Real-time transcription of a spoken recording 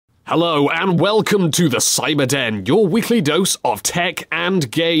Hello and welcome to the Cyber Den, your weekly dose of tech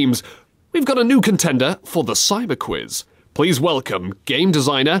and games. We've got a new contender for the Cyber Quiz. Please welcome game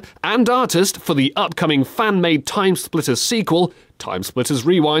designer and artist for the upcoming fan-made TimeSplitters sequel, TimeSplitters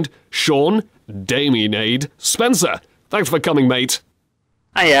Rewind, Sean Damianaid Spencer. Thanks for coming, mate.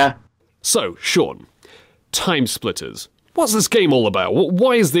 Hiya. So, Sean, TimeSplitters. What's this game all about?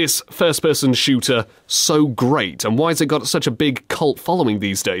 Why is this first-person shooter so great, and why has it got such a big cult following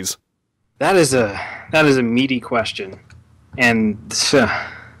these days? That is a meaty question, and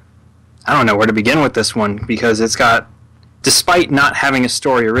I don't know where to begin with this one, because it's got, despite not having a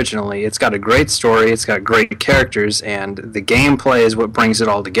story originally, it's got a great story, it's got great characters, and the gameplay is what brings it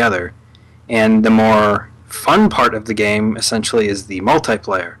all together. And the more fun part of the game, essentially, is the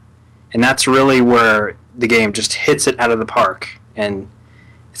multiplayer. And that's really where the game just hits it out of the park. And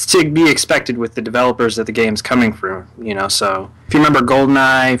it's to be expected with the developers that the game's coming from, you know. So if you remember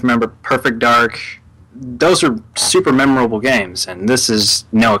GoldenEye, if you remember Perfect Dark, those are super memorable games, and this is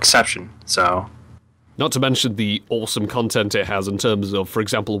no exception. So, not to mention the awesome content it has in terms of, for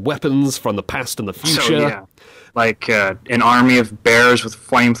example, weapons from the past and the future. So, yeah. Like an army of bears with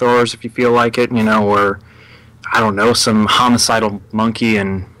flamethrowers, if you feel like it, you know, or, I don't know, some homicidal monkey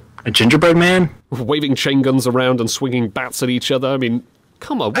and a gingerbread man? Waving chain guns around and swinging bats at each other. I mean,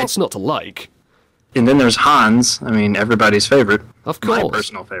 come on, what's not to like? And then there's Hans. I mean, everybody's favorite. Of course. My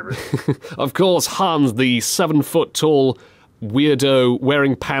personal favorite. Of course, Hans, the 7-foot-tall weirdo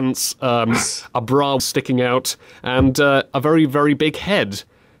wearing pants, a bra sticking out, and a very, very big head.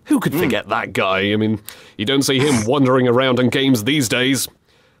 Who could forget that guy? I mean, you don't see him wandering around in games these days,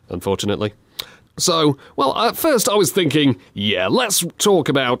 unfortunately. So, well, at first I was thinking, yeah, let's talk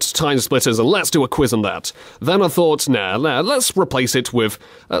about TimeSplitters and let's do a quiz on that. Then I thought, nah, let's replace it with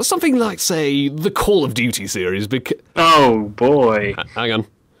something like, say, the Call of Duty series, because... Oh, boy. Hang on.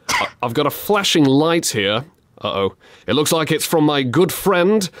 I've got a flashing light here. Uh-oh. It looks like it's from my good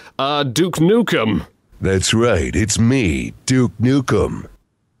friend, Duke Nukem. That's right, it's me, Duke Nukem.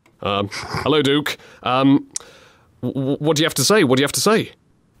 Hello, Duke. What do you have to say? What do you have to say?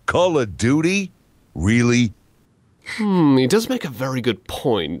 Call of Duty? Really? He does make a very good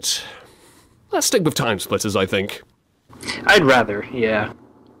point. Let's stick with TimeSplitters, I think. I'd rather, yeah.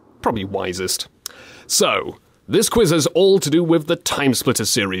 Probably wisest. So, this quiz is all to do with the TimeSplitters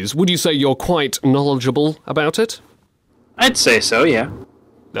series. Would you say you're quite knowledgeable about it? I'd say so, yeah.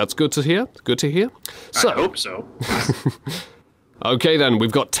 That's good to hear. Good to hear. So, I hope so. Okay then,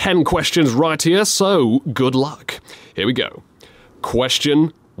 we've got 10 questions right here, so good luck. Here we go.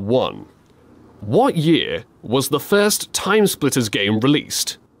 Question 1. What year was the first TimeSplitters game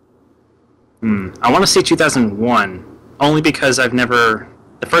released? I want to say 2001, only because the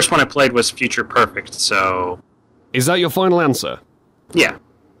first one I played was Future Perfect, so... Is that your final answer? Yeah.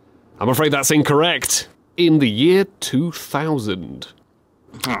 I'm afraid that's incorrect. In the year 2000.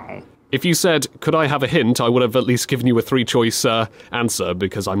 Oh. If you said, could I have a hint, I would have at least given you a 3-choice answer,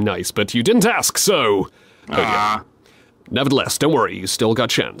 because I'm nice, but you didn't ask, so... Okay. Nevertheless, don't worry, you still got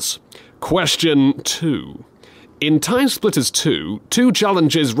a chance. Question 2. In TimeSplitters 2, 2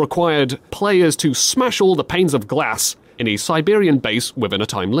 challenges required players to smash all the panes of glass in a Siberian base within a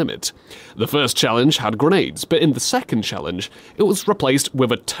time limit. The first challenge had grenades, but in the second challenge, it was replaced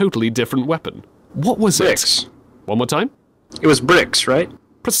with a totally different weapon. What was Bricks. it? One more time? It was bricks, right?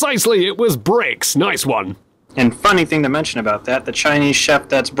 Precisely, it was bricks. Nice one. And funny thing to mention about that, the Chinese chef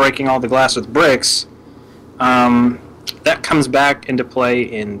that's breaking all the glass with bricks, that comes back into play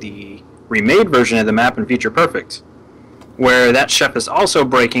in the remade version of the map in Future Perfect, where that chef is also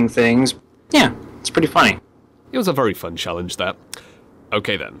breaking things. Yeah, it's pretty funny. It was a very fun challenge, that.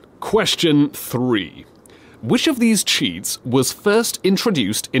 Okay then, question 3. Which of these cheats was first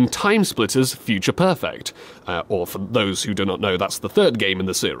introduced in TimeSplitters Future Perfect? Or for those who do not know, that's the third game in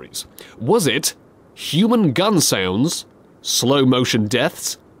the series. Was it human gun sounds, slow motion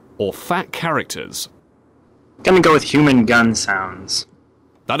deaths, or fat characters? Gonna go with human gun sounds.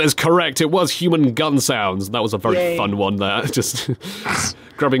 That is correct, it was human gun sounds. That was a very Yay. fun one there, just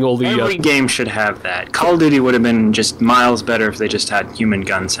grabbing all the... Every game should have that. Call of Duty would have been just miles better if they just had human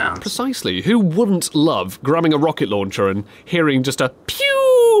gun sounds. Precisely. Who wouldn't love grabbing a rocket launcher and hearing just a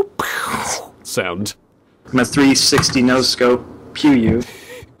pew, pew sound? My 360 no-scope, pew you.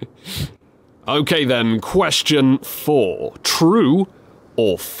 Okay then, question 4. True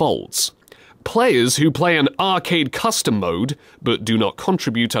or false? Players who play an arcade custom mode, but do not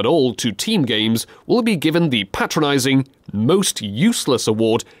contribute at all to team games, will be given the patronizing Most Useless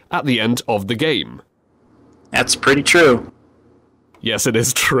award at the end of the game. That's pretty true. Yes, it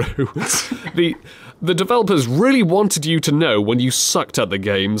is true. The developers really wanted you to know when you sucked at the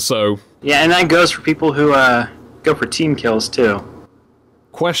game, so... Yeah, and that goes for people who go for team kills, too.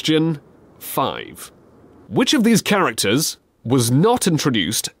 Question 5. Which of these characters was not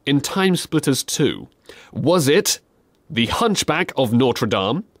introduced in TimeSplitters 2? Was it the Hunchback of Notre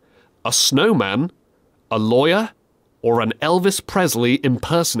Dame, a snowman, a lawyer, or an Elvis Presley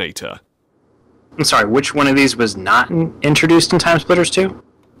impersonator? I'm sorry, which one of these was not introduced in TimeSplitters 2?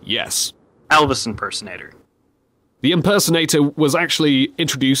 Yes. Elvis impersonator. The impersonator was actually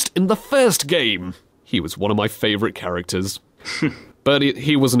introduced in the first game. He was one of my favourite characters. But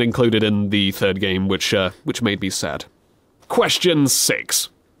he wasn't included in the third game, which made me sad. Question 6.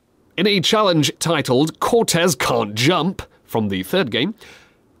 In a challenge titled Cortez Can't Jump from the third game,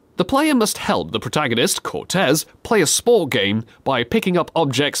 the player must help the protagonist, Cortez, play a sport game by picking up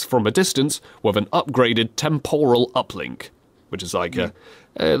objects from a distance with an upgraded temporal uplink, which is like a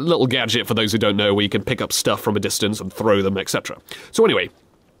little gadget, for those who don't know, where you can pick up stuff from a distance and throw them, etc. So anyway,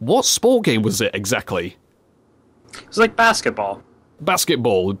 what sport game was it exactly? It was like basketball.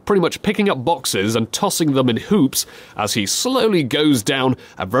 Basketball, pretty much picking up boxes and tossing them in hoops as he slowly goes down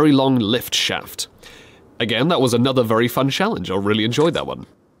a very long lift shaft. Again, that was another very fun challenge. I really enjoyed that one.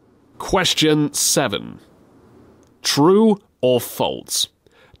 Question 7. True or false?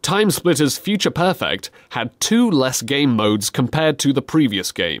 TimeSplitters Future Perfect had 2 less game modes compared to the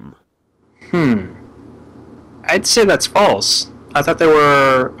previous game. I'd say that's false. I thought there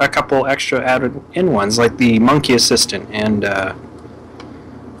were a couple extra added-in ones, like the Monkey Assistant and,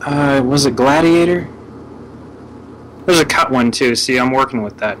 was it Gladiator? There's a cut one, too. See, I'm working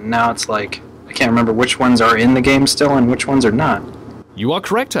with that, and now it's like, I can't remember which ones are in the game still and which ones are not. You are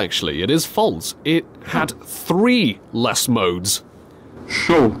correct, actually. It is false. It had 3 less modes.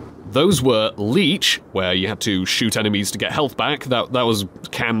 Oh. Those were Leech, where you had to shoot enemies to get health back. That was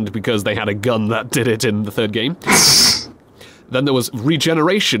canned because they had a gun that did it in the third game. Then there was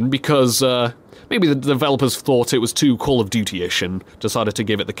Regeneration, because maybe the developers thought it was too Call of Duty-ish and decided to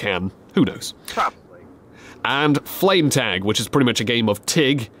give it the can. Who knows? Probably. And Flame Tag, which is pretty much a game of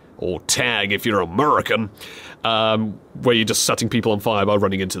TIG, or tag if you're American, where you're just setting people on fire by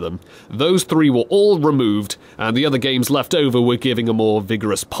running into them. Those 3 were all removed, and the other games left over were giving a more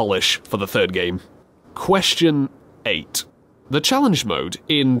vigorous polish for the third game. Question 8. The challenge mode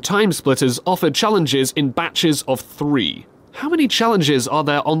in TimeSplitters offered challenges in batches of 3. How many challenges are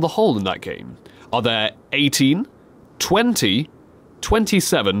there on the whole in that game? Are there 18, 20,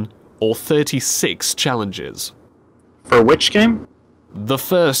 27, or 36 challenges? For which game? The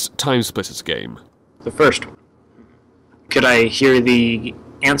first TimeSplitters game. The first one. Could I hear the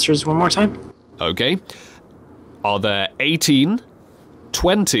answers one more time? Okay. Are there 18,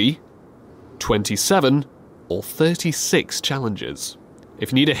 20, 27, or 36 challenges?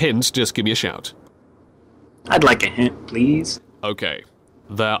 If you need a hint, just give me a shout. I'd like a hint, please. Okay.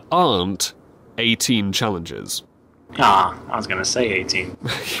 There aren't 18 challenges. Ah, I was gonna say 18.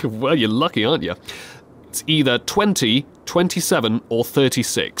 Well, you're lucky, aren't you? It's either 20, 27, or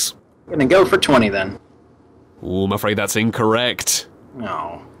 36. I'm gonna go for 20 then. Ooh, I'm afraid that's incorrect.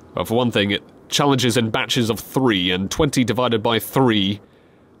 No. Well, for one thing, it challenges in batches of 3, and 20 divided by 3...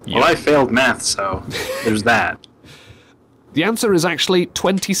 Well, I failed math, so there's that. The answer is actually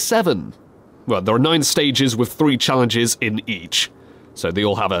 27. Well, there are 9 stages with 3 challenges in each. So they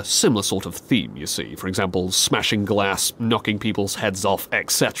all have a similar sort of theme, you see. For example, smashing glass, knocking people's heads off,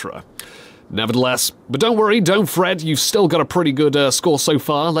 etc. Nevertheless, but don't worry, don't fret, you've still got a pretty good score so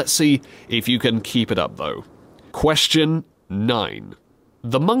far. Let's see if you can keep it up, though. Question 9.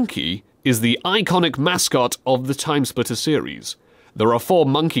 The monkey is the iconic mascot of the TimeSplitters series. There are 4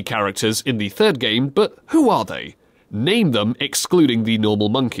 monkey characters in the third game, but who are they? Name them excluding the normal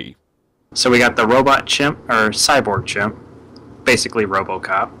monkey. So we got the robot chimp, or cyborg chimp, basically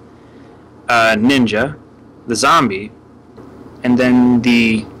RoboCop, ninja, the zombie, and then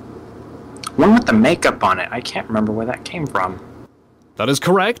the one with the makeup on it. I can't remember where that came from. That is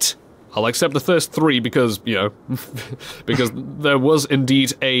correct. I'll accept the first 3 because, you know, because there was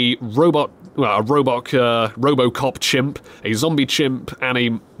indeed a RoboCop chimp, a zombie chimp, and a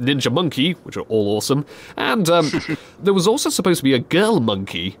ninja monkey, which are all awesome. And there was also supposed to be a girl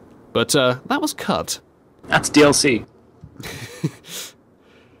monkey, but that was cut. That's DLC.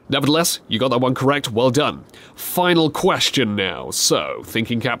 Nevertheless, you got that one correct. Well done. Final question now. So,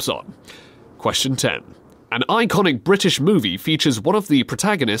 thinking caps on. Question 10. An iconic British movie features one of the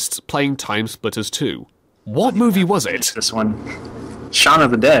protagonists playing TimeSplitters 2. What movie was it? This one. Shaun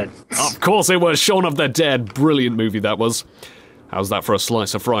of the Dead. Of course it was Shaun of the Dead. Brilliant movie that was. How's that for a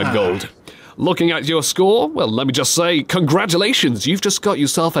slice of fried gold? Looking at your score, well, let me just say, congratulations. You've just got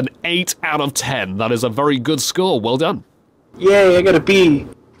yourself an 8 out of 10. That is a very good score. Well done. Yay, I got a B.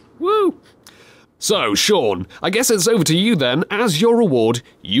 Woo! So, Sean, I guess it's over to you then. As your reward,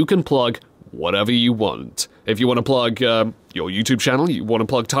 you can plug whatever you want. If you want to plug your YouTube channel, you want to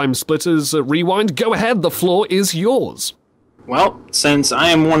plug TimeSplitters Rewind, go ahead, the floor is yours. Well, since I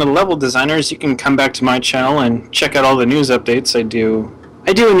am one of the level designers, you can come back to my channel and check out all the news updates I do.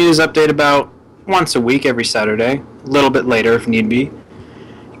 I do a news update about once a week every Saturday, a little bit later if need be.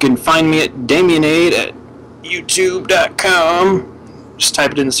 You can find me at Damianaid at youtube.com. Just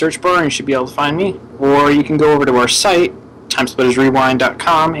type it in the search bar and you should be able to find me. Or you can go over to our site,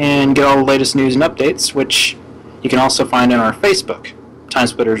 TimeSplittersRewind.com, and get all the latest news and updates, which you can also find on our Facebook,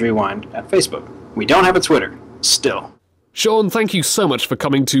 TimeSplitters Rewind at Facebook. We don't have a Twitter, still. Sean, thank you so much for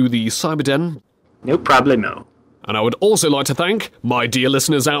coming to the Cyberden. No problemo. And I would also like to thank my dear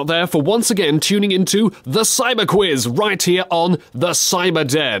listeners out there for once again tuning into the Cyber Quiz right here on the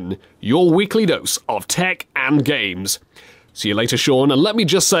Cyberden, your weekly dose of tech and games. See you later, Sean, and let me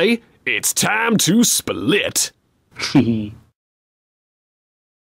just say, it's time to split.